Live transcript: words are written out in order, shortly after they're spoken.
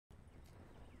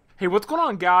Hey, what's going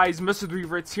on, guys?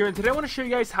 MrTheRevertz here, and today I want to show you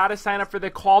guys how to sign up for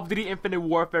the Call of Duty Infinite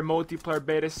Warfare multiplayer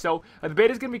beta. So, the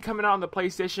beta is going to be coming out on the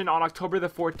PlayStation on October the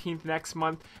 14th next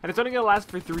month, and it's only going to last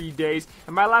for 3 days.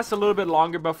 It might last a little bit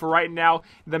longer, but for right now,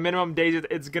 the minimum days,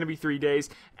 it's going to be 3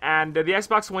 days. And the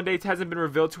Xbox One date hasn't been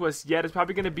revealed to us yet. It's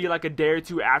probably going to be like a day or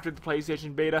two after the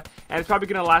PlayStation beta, and it's probably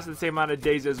going to last the same amount of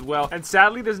days as well. And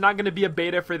sadly, there's not going to be a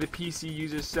beta for the PC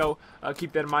users, so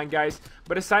keep that in mind, guys.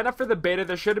 But to sign up for the beta,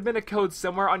 there should have been a code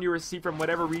somewhere on your receipt from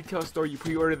whatever retail store you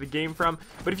pre-ordered the game from.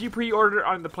 But if you pre-ordered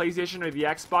on the PlayStation or the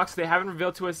Xbox, they haven't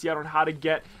revealed to us yet on how to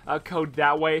get a code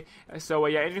that way. So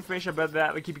yeah, any information about that,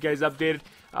 I'll keep you guys updated.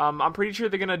 I'm pretty sure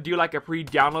they're gonna do like a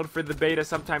pre-download for the beta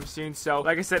sometime soon. So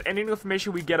like I said, any new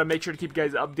information we get, I'll make sure to keep you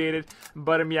guys updated.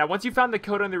 But yeah, once you found the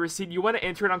code on the receipt, you want to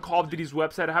enter it on Call of Duty's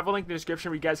website. I have a link in the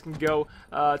description where you guys can go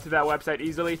to that website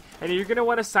easily. And you're gonna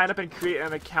want to sign up and create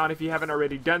an account if you haven't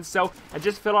already done so, and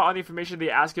just fill out all the information they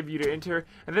ask of you to enter.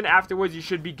 And then afterwards, you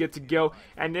should be good to go.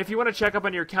 And if you want to check up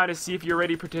on your account to see if you're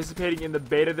already participating in the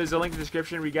beta, there's a link in the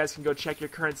description where you guys can go check your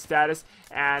current status.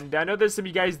 And I know there's some of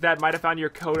you guys that might have found your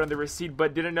code on the receipt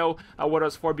but didn't know what it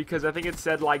was for, because I think it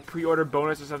said like pre-order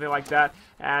bonus or something like that,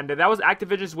 and that was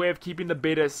Activision's way of keeping the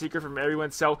beta a secret from everyone.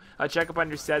 So check up on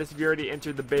your status if you already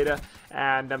entered the beta.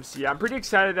 And so yeah, I'm pretty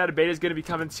excited that a beta is going to be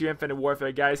coming to Infinite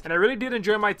Warfare, guys, and I really did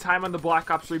enjoy my time on the Black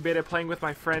Ops 3 beta playing with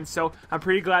my friends, so I'm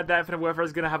pretty glad that Infinite Warfare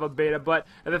is going to have a beta. But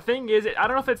the thing is, I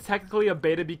don't know if it's technically a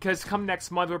beta, because come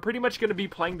next month we're pretty much going to be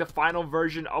playing the final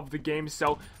version of the game.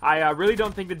 So I really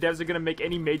don't think the devs are going to make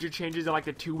any major changes in like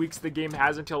the 2 weeks the game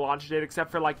has until launch date,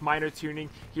 except for like minor tuning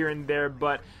here and there.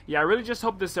 But yeah, I really just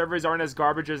hope the servers aren't as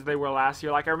garbage as they were last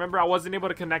year. Like, I remember I wasn't able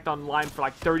to connect online for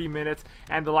like 30 minutes,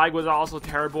 and the lag was also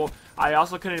terrible. I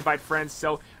also couldn't invite friends,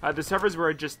 so the servers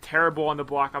were just terrible on the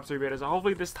Black Ops 3 beta. So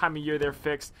hopefully this time of year they're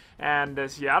fixed. And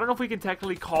so yeah, I don't know if we can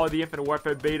technically call the Infinite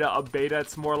Warfare beta a beta.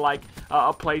 It's more like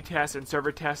a play test and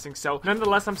server testing. So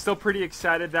nonetheless, I'm still pretty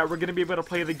excited that we're going to be able to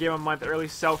play the game a month early.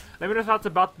 So let me know your thoughts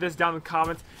about this down in the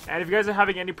comments, and if you guys are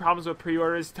having any problems with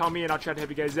pre-orders, tell me and I'll try to help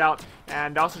you guys out.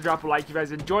 And also drop a like if you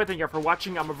guys enjoyed. Thank you for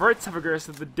watching. I'm MrTheRevertz. Have a great rest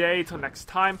of the day. Till next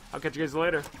time, I'll catch you guys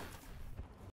later.